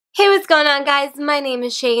Hey, what's going on, guys? My name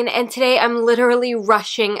is Shane, and today I'm literally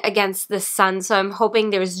rushing against the sun, so I'm hoping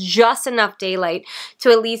there's just enough daylight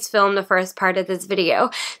to at least film the first part of this video.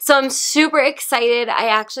 So I'm super excited. I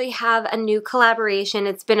actually have a new collaboration.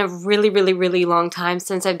 It's been a really long time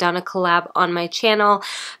since I've done a collab on my channel,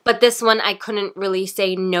 but this one I couldn't really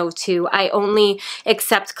say no to. I only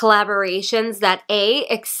accept collaborations that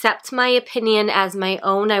accept my opinion as my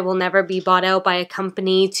own. I will never be bought out by a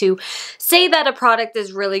company to say that a product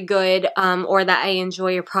is really good or that I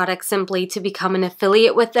enjoy a product simply to become an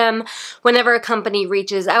affiliate with them. Whenever a company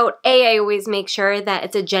reaches out, I always make sure that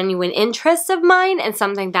it's a genuine interest of mine and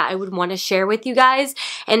something that I would want to share with you guys,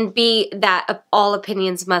 and B, that all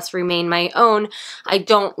opinions must remain my own. I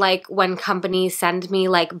don't like when companies send me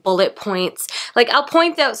like bullet points. Like, I'll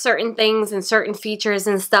point out certain things and certain features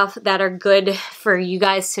and stuff that are good for you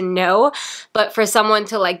guys to know, but for someone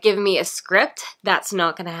to like give me a script, that's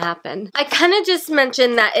not gonna happen. I kind of just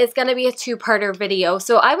mentioned that it's gonna be a two-parter video,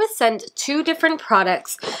 so I was sent two different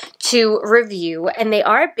products to review, and they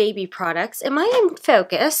are baby products. Am I in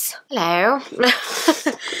focus? Hello.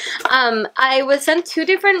 I was sent two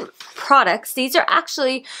different products. These are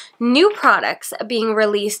actually new products being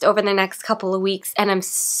released over the next couple of weeks, and I'm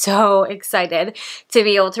so excited to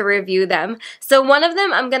be able to review them. So one of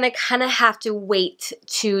them I'm gonna kind of have to wait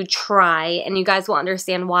to try, and you guys will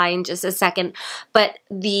understand why in just a second, but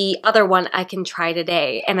the other one I can try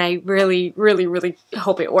today, and I really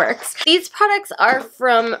hope it works. These products are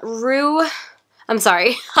from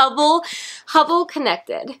Hubble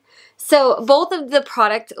Connected. So both of the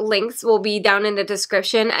product links will be down in the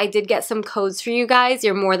description. I did get some codes for you guys.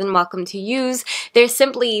 You're more than welcome to use. They're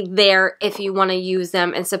simply there if you want to use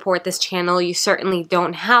them and support this channel. You certainly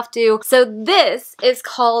don't have to. So this is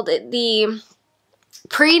called the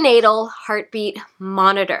Prenatal Heartbeat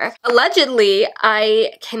Monitor. Allegedly,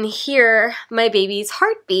 I can hear my baby's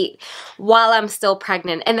heartbeat while I'm still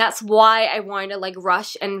pregnant, and that's why I wanted to like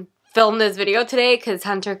rush and film this video today, because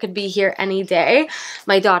Hunter could be here any day.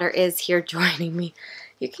 My daughter is here joining me.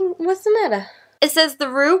 What's the matter? It says the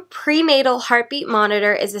Roo Prenatal Heartbeat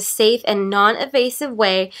Monitor is a safe and non-invasive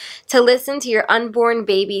way to listen to your unborn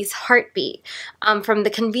baby's heartbeat from the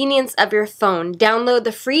convenience of your phone. Download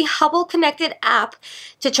the free Hubble Connected app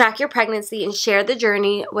to track your pregnancy and share the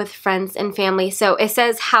journey with friends and family. So it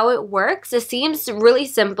says how it works. It seems really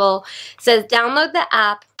simple. It says download the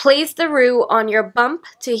app, place the Roo on your bump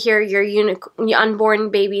to hear your unborn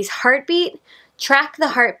baby's heartbeat, track the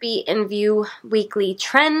heartbeat and view weekly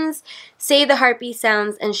trends, say the heartbeat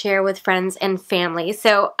sounds, and share with friends and family.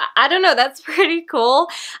 So I don't know, that's pretty cool.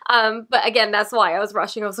 But again, that's why I was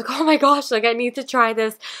rushing. I was like, oh my gosh, like I need to try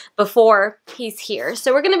this before he's here.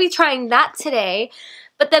 So we're going to be trying that today.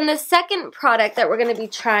 But then the second product that we're going to be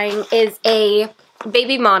trying is a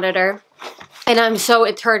baby monitor. And I'm so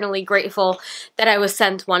eternally grateful that I was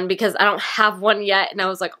sent one, because I don't have one yet. And I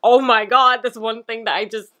was like, oh my God, that's one thing that I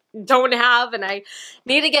just don't have and I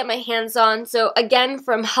need to get my hands on. So again,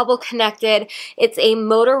 from Hubble Connected, it's a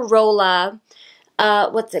Motorola,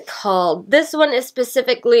 what's it called? This one is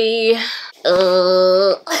specifically,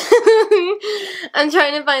 I'm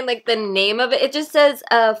trying to find like the name of it. It just says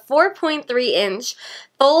 4.3-inch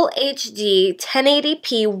Full HD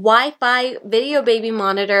 1080p Wi-Fi video baby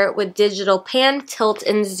monitor with digital pan, tilt,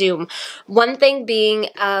 and zoom. One thing being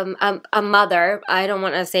a mother, I don't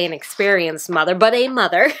want to say an experienced mother, but a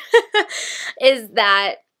mother, is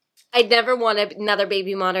that I never want another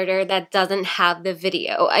baby monitor that doesn't have the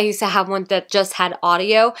video. I used to have one that just had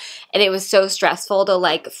audio, and it was so stressful to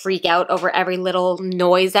like freak out over every little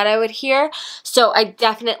noise that I would hear. So I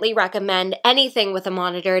definitely recommend anything with a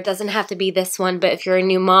monitor. It doesn't have to be this one, but if you're a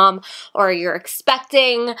new mom or you're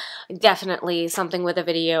expecting, definitely something with a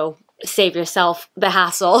video. Save yourself the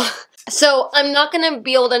hassle. So I'm not going to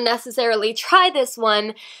be able to necessarily try this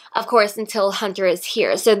one, of course, until Hunter is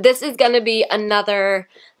here. So this is going to be another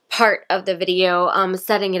part of the video,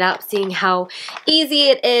 setting it up, seeing how easy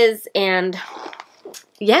it is, and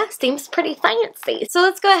yeah, seems pretty fancy. So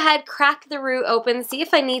let's go ahead, crack the Roo open, see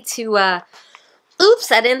if I need to,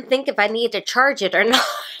 oops, I didn't think if I need to charge it or not.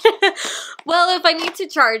 Well, if I need to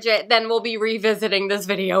charge it, then we'll be revisiting this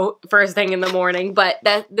video first thing in the morning, but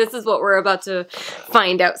this is what we're about to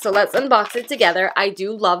find out. So let's unbox it together. I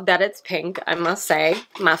do love that it's pink, I must say,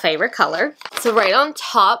 my favorite color. So right on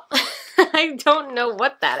top, I don't know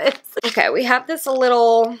what that is. Okay, we have this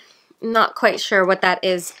little, not quite sure what that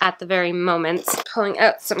is at the very moment. Pulling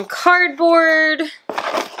out some cardboard,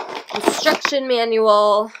 instruction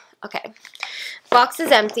manual. Okay, box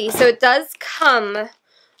is empty, so it does come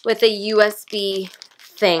with a USB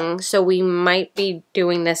thing, so we might be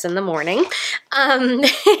doing this in the morning.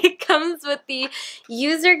 It comes with the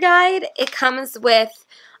user guide. It comes with,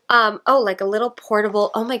 oh, like a little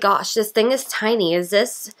portable, oh my gosh, this thing is tiny. Is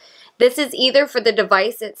this is either for the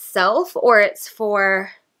device itself or it's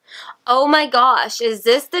for, oh my gosh, is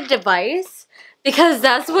this the device? Because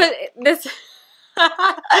that's what this,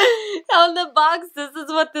 on the box, this is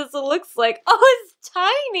what this looks like. Oh, it's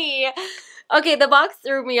tiny. Okay, the box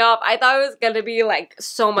threw me off. I thought it was going to be like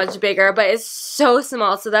so much bigger, but it's so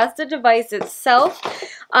small. So that's the device itself.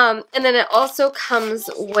 And then it also comes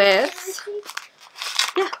with,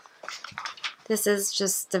 yeah, this is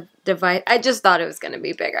just the device. I just thought it was going to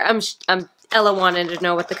be bigger. Ella wanted to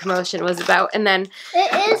know what the commotion was about. And then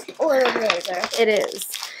it is a little bigger. It is.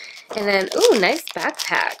 And then, ooh, nice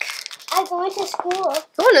backpack. I'm going to school.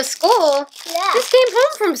 Going to school? Yeah. Just came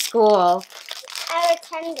home from school. I'm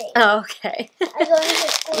attending. Oh, okay. I'm going to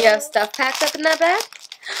school. You have stuff packed up in that bag?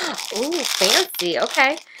 Ooh, fancy.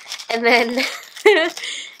 Okay. And then it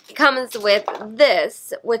comes with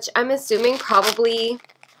this, which I'm assuming probably,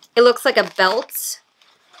 it looks like a belt.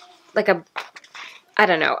 Like a, I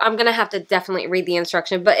don't know. I'm going to have to definitely read the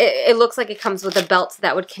instruction, but it looks like it comes with a belt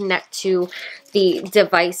that would connect to the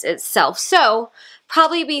device itself. So,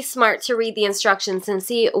 probably be smart to read the instructions and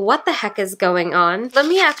see what the heck is going on. Let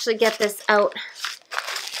me actually get this out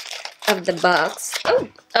of the box. Oh,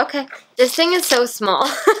 okay. This thing is so small.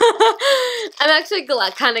 I'm actually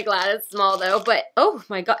kind of glad it's small though, but oh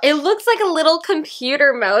my god. It looks like a little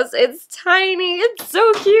computer mouse. It's tiny. It's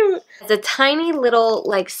so cute. It's a tiny little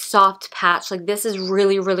like soft patch. Like this is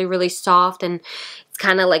really, really, really soft and it's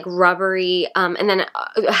kind of like rubbery. And then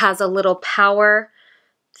it has a little power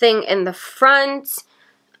thing in the front.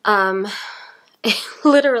 It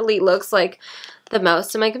literally looks like the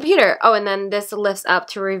mouse to my computer. Oh, and then this lifts up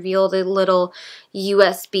to reveal the little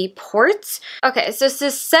USB ports. Okay, so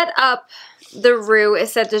to set up the Roo, it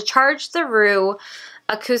said to charge the Roo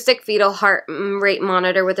acoustic fetal heart rate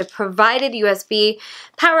monitor with a provided USB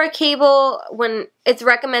power cable. When it's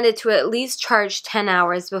recommended to at least charge 10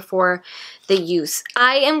 hours before the use.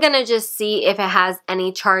 I am gonna just see if it has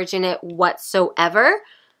any charge in it whatsoever.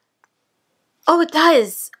 Oh, it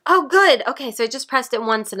does. Oh, good. Okay, so I just pressed it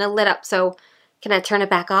once and it lit up. So can I turn it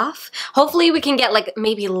back off? Hopefully we can get like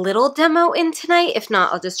maybe a little demo in tonight. If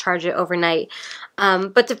not, I'll just charge it overnight.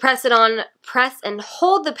 But to press it on, press and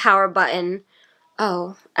hold the power button.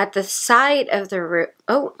 Oh, at the side of the Roo.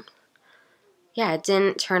 Oh, yeah, it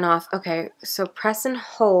didn't turn off. Okay, so press and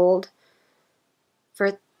hold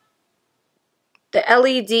for the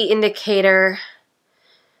LED indicator.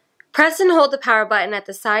 Press and hold the power button at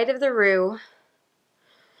the side of the Roo.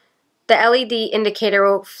 The LED indicator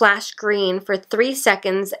will flash green for 3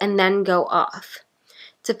 seconds and then go off.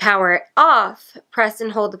 To power it off, press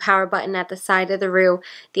and hold the power button at the side of the Roo.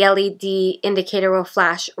 The LED indicator will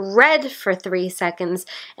flash red for 3 seconds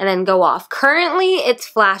and then go off. Currently, it's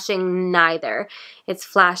flashing neither. It's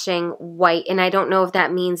flashing white, and I don't know if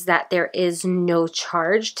that means that there is no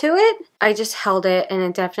charge to it. I just held it, and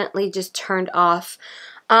it definitely just turned off.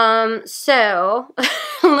 So,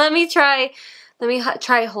 let me try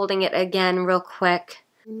holding it again real quick.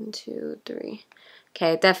 1, 2, 3.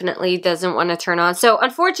 Okay, it definitely doesn't want to turn on. So,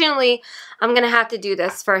 unfortunately, I'm going to have to do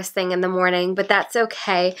this first thing in the morning, but that's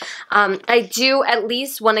okay. I do at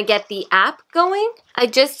least want to get the app going. I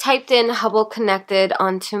just typed in Hubble Connected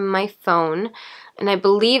onto my phone, and I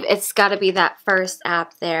believe it's got to be that first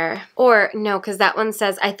app there. Or, no, because that one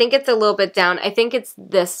says, I think it's a little bit down. I think it's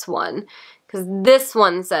this one, because this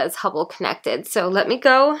one says Hubble Connected. So, let me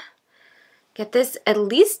go get this at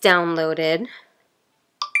least downloaded.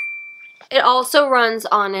 It also runs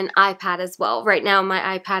on an iPad as well. Right now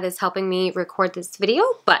my iPad is helping me record this video,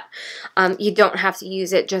 but you don't have to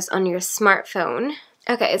use it just on your smartphone.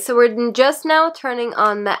 Okay, so we're just now turning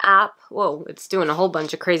on the app. Whoa, it's doing a whole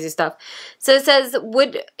bunch of crazy stuff. So it says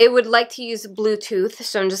it would like to use Bluetooth,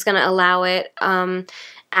 so I'm just going to allow it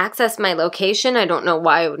access my location. I don't know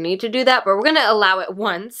why I would need to do that, but we're going to allow it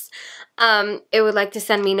once. It would like to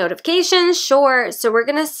send me notifications, sure. So we're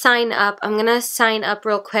going to sign up. I'm going to sign up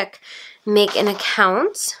real quick, make an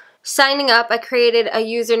account. Signing up, I created a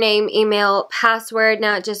username, email, password.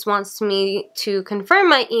 Now it just wants me to confirm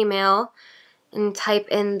my email and type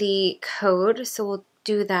in the code, so we'll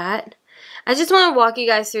do that. I just want to walk you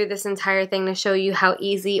guys through this entire thing to show you how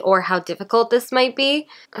easy or how difficult this might be.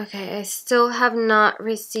 Okay, I still have not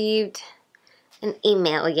received an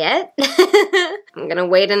email yet. I'm gonna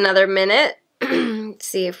wait another minute,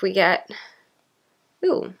 see if we get,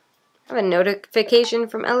 ooh, I have a notification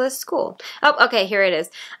from Ella's school. Oh, okay, here it is.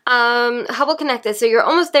 Hubble connected. So you're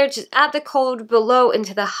almost there. Just add the code below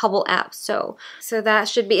into the Hubble app. So that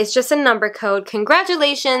should be, it's just a number code.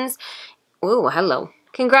 Congratulations. Oh, hello.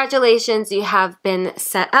 Congratulations, you have been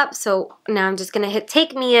set up. So now I'm just going to hit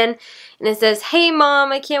take me in. And it says, hey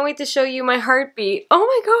mom, I can't wait to show you my heartbeat. Oh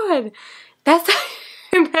my God. That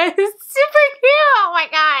is super cute. Oh my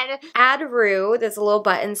God. Add Roo. There's a little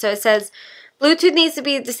button. So it says, Bluetooth needs to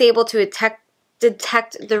be disabled to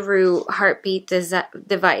detect the Roo heartbeat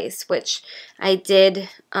device, which I did.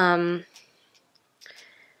 Do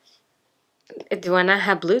I not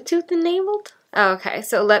have Bluetooth enabled? Oh, okay,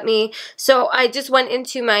 so I just went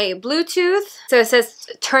into my Bluetooth. So it says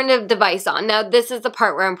turn the device on. Now this is the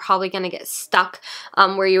part where I'm probably going to get stuck,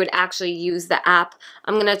 where you would actually use the app.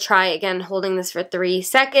 I'm going to try again holding this for 3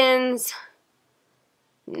 seconds.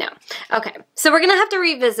 No. Okay, so we're going to have to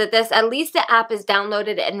revisit this. At least the app is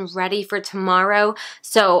downloaded and ready for tomorrow.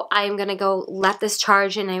 So I'm going to go let this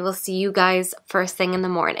charge and I will see you guys first thing in the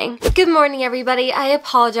morning. Good morning, everybody. I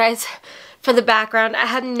apologize for the background. I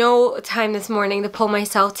had no time this morning to pull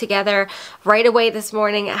myself together. Right away this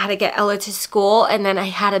morning, I had to get Ella to school and then I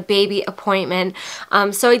had a baby appointment.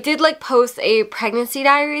 So I did like post a pregnancy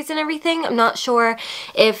diaries and everything. I'm not sure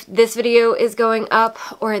if this video is going up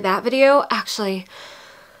or that video. Actually,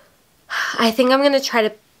 I think I'm going to try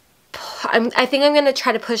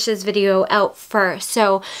to push this video out first,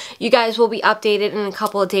 so you guys will be updated in a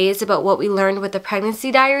couple of days about what we learned with the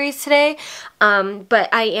pregnancy diaries today. But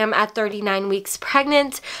I am at 39 weeks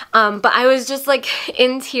pregnant, but I was just like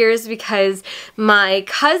in tears because my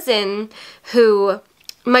cousin's a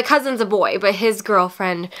boy, but his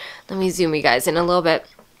girlfriend, let me zoom you guys in a little bit.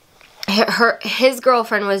 His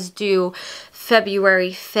girlfriend was due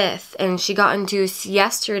February 5th and she got induced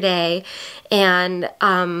yesterday, and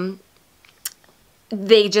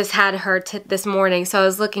they just had her this morning. So I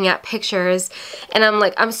was looking at pictures and I'm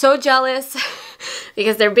like, I'm so jealous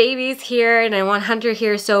because their baby's here and I want Hunter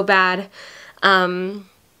here so bad. Right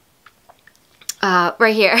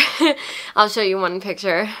here. I'll show you one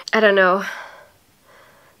picture. I don't know.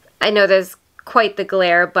 I know there's quite the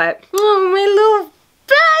glare, but oh, my little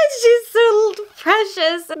she's so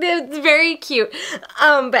precious. It's very cute.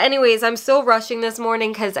 But anyways, I'm still rushing this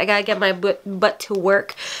morning because I gotta get my butt to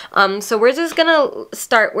work. So we're just gonna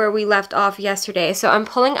start where we left off yesterday. So I'm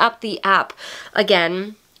pulling up the app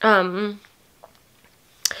again.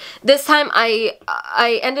 This time I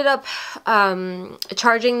ended up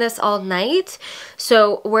charging this all night.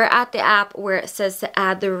 So we're at the app where it says to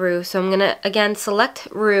add the Roo. So I'm going to again select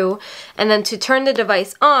Roo, and then to turn the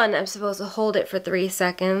device on I'm supposed to hold it for 3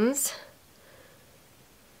 seconds.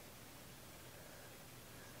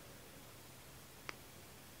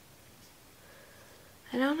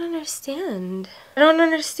 I don't understand.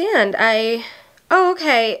 Oh,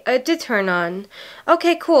 okay, it did turn on.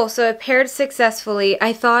 Okay, cool, so it paired successfully.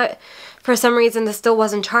 I thought for some reason this still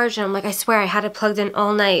wasn't charged, and I'm like, I swear I had it plugged in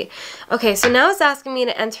all night. Okay, so now it's asking me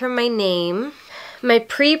to enter my name. My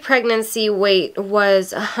pre-pregnancy weight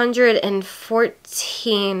was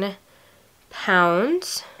 114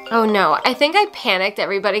 pounds. Oh no, I think I panicked,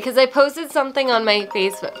 everybody, because I posted something on my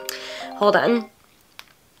Facebook. Hold on.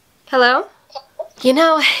 Hello? You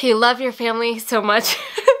know, you love your family so much,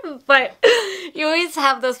 but you always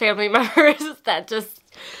have those family members that just,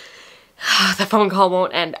 the phone call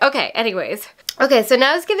won't end. Okay, anyways. Okay, so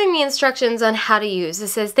now it's giving me instructions on how to use. It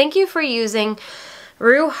says, thank you for using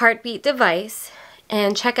Roo heartbeat device,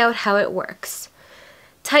 and check out how it works.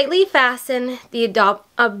 Tightly fasten the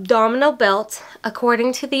abdominal belt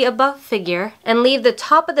according to the above figure, and leave the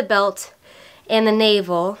top of the belt and the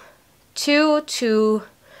navel 2 to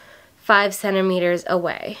 5 centimeters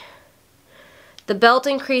away. The belt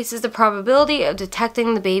increases the probability of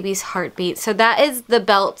detecting the baby's heartbeat. So that is the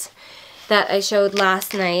belt that I showed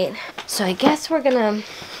last night. So I guess we're gonna,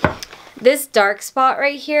 this dark spot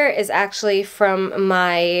right here is actually from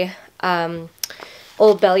my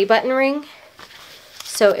old belly button ring.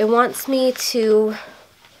 So it wants me to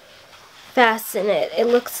fasten it. It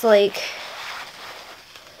looks like,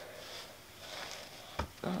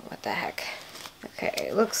 oh, what the heck. Okay,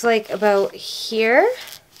 it looks like about here,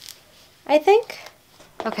 I think.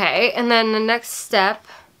 Okay, and then the next step,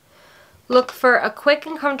 look for a quick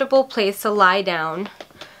and comfortable place to lie down.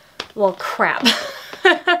 Well, crap.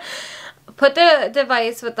 Put the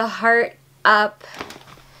device with the heart up,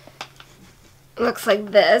 looks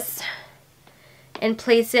like this, and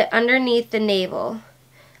place it underneath the navel,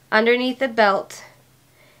 underneath the belt,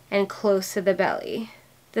 and close to the belly.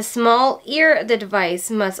 The small ear of the device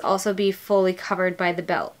must also be fully covered by the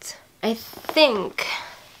belt. I think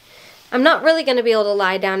I'm not really going to be able to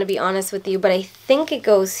lie down, to be honest with you, but I think it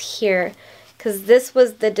goes here because this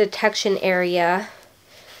was the detection area.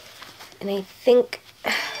 And I think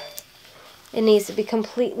it needs to be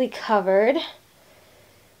completely covered.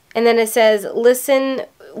 And then it says, listen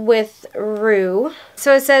with Roo.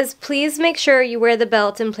 So it says, please make sure you wear the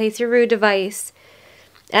belt and place your Roo device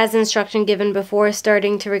as instruction given before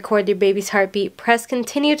starting to record your baby's heartbeat. Press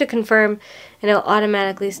continue to confirm and it'll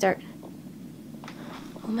automatically start.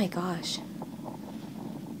 Oh my gosh.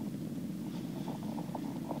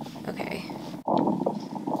 Okay.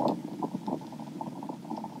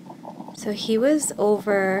 So he was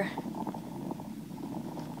over.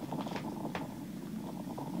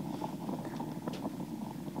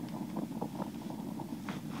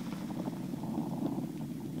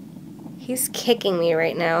 He's kicking me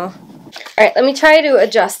right now. Alright, let me try to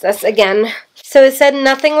adjust this again. So it said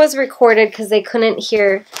nothing was recorded because they couldn't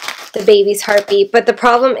hear the baby's heartbeat. But the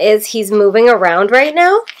problem is he's moving around right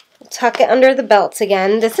now. Tuck it under the belts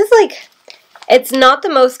again. This is like, it's not the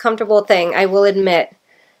most comfortable thing, I will admit.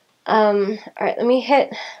 Alright, let me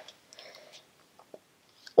hit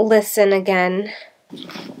listen again.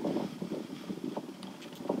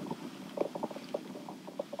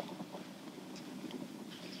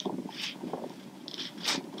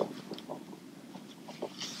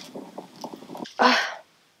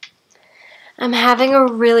 I'm having a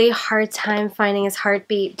really hard time finding his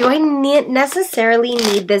heartbeat. Do I necessarily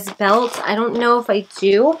need this belt? I don't know if I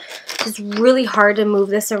do. It's really hard to move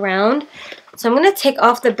this around. So I'm going to take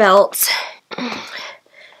off the belt.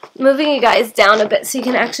 Moving you guys down a bit so you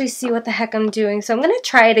can actually see what the heck I'm doing. So I'm going to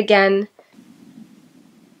try it again.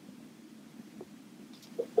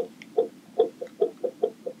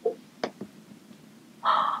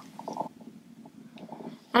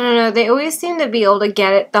 I don't know, they always seem to be able to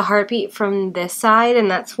get it, the heartbeat from this side, and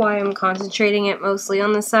that's why I'm concentrating it mostly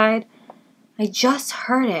on this side. I just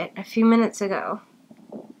heard it a few minutes ago.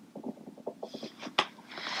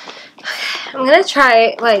 I'm gonna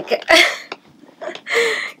try, like,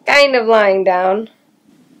 kind of lying down.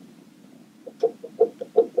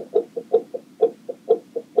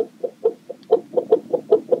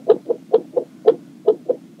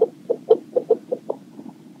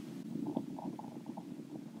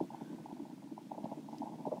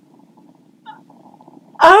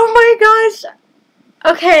 Oh my gosh!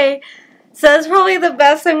 Okay, so that's probably the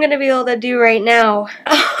best I'm going to be able to do right now.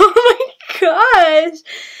 Oh my gosh!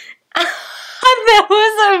 That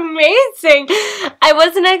was amazing! I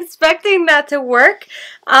wasn't expecting that to work.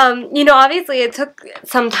 You know, obviously it took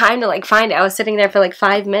some time to like find it. I was sitting there for like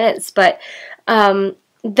 5 minutes, but that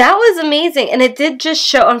was amazing. And it did just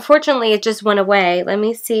show, unfortunately it just went away. Let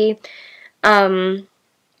me see. It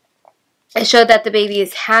showed that the baby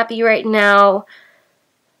is happy right now.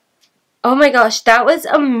 Oh my gosh, that was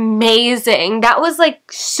amazing. That was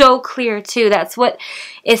like so clear too. That's what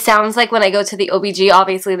it sounds like when I go to the OBG.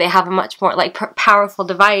 Obviously, they have a much more like powerful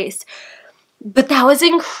device. But that was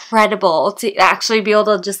incredible to actually be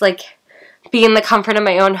able to just like be in the comfort of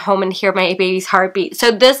my own home and hear my baby's heartbeat.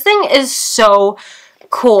 So this thing is so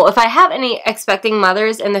cool. If I have any expecting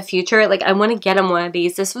mothers in the future, like I want to get them one of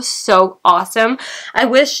these. This was so awesome. I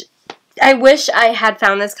wish I had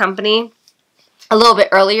found this company a little bit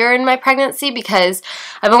earlier in my pregnancy because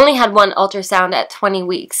I've only had one ultrasound at 20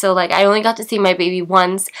 weeks. So like I only got to see my baby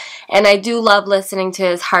once, and I do love listening to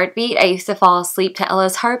his heartbeat. I used to fall asleep to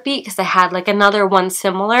Ella's heartbeat because I had like another one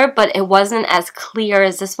similar, but it wasn't as clear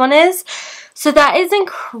as this one is. So that is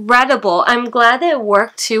incredible. I'm glad that it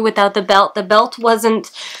worked too without the belt. The belt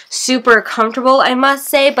wasn't super comfortable, I must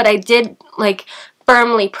say, but I did like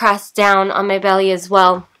firmly press down on my belly as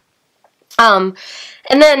well.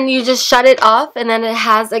 And then you just shut it off, and then it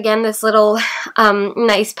has, again, this little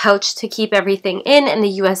nice pouch to keep everything in, and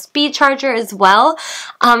the USB charger as well.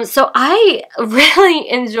 So I really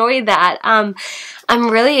enjoyed that. I'm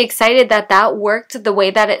really excited that that worked the way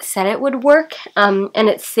that it said it would work, and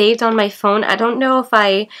it's saved on my phone. I don't know if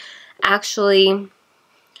I actually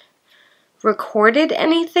recorded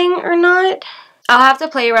anything or not. I'll have to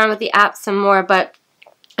play around with the app some more, but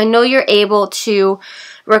I know you're able to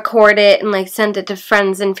record it and like send it to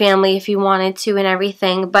friends and family if you wanted to and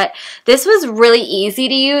everything, but this was really easy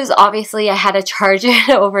to use. Obviously I had to charge it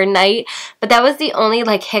overnight, but that was the only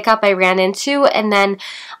like hiccup I ran into, and then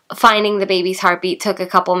finding the baby's heartbeat took a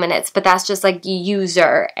couple minutes, but that's just like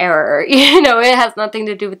user error, you know, it has nothing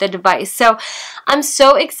to do with the device. So I'm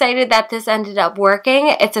so excited that this ended up working.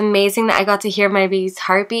 It's amazing that I got to hear my baby's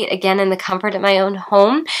heartbeat again in the comfort of my own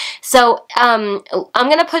home. So I'm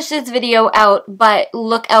gonna push this video out, but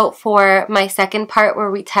look out for my second part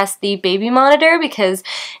where we test the baby monitor, because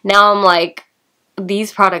now I'm like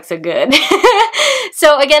these products are good.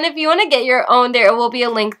 So again, if you want to get your own, there will be a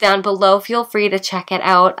link down below. Feel free to check it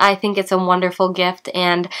out. I think it's a wonderful gift,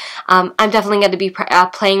 and I'm definitely going to be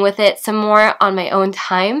playing with it some more on my own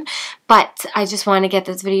time. But I just want to get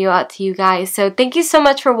this video out to you guys. So thank you so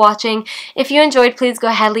much for watching. If you enjoyed, please go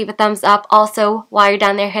ahead, leave a thumbs up. Also, while you're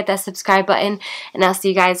down there, hit that subscribe button, and I'll see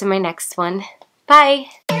you guys in my next one.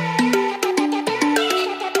 Bye!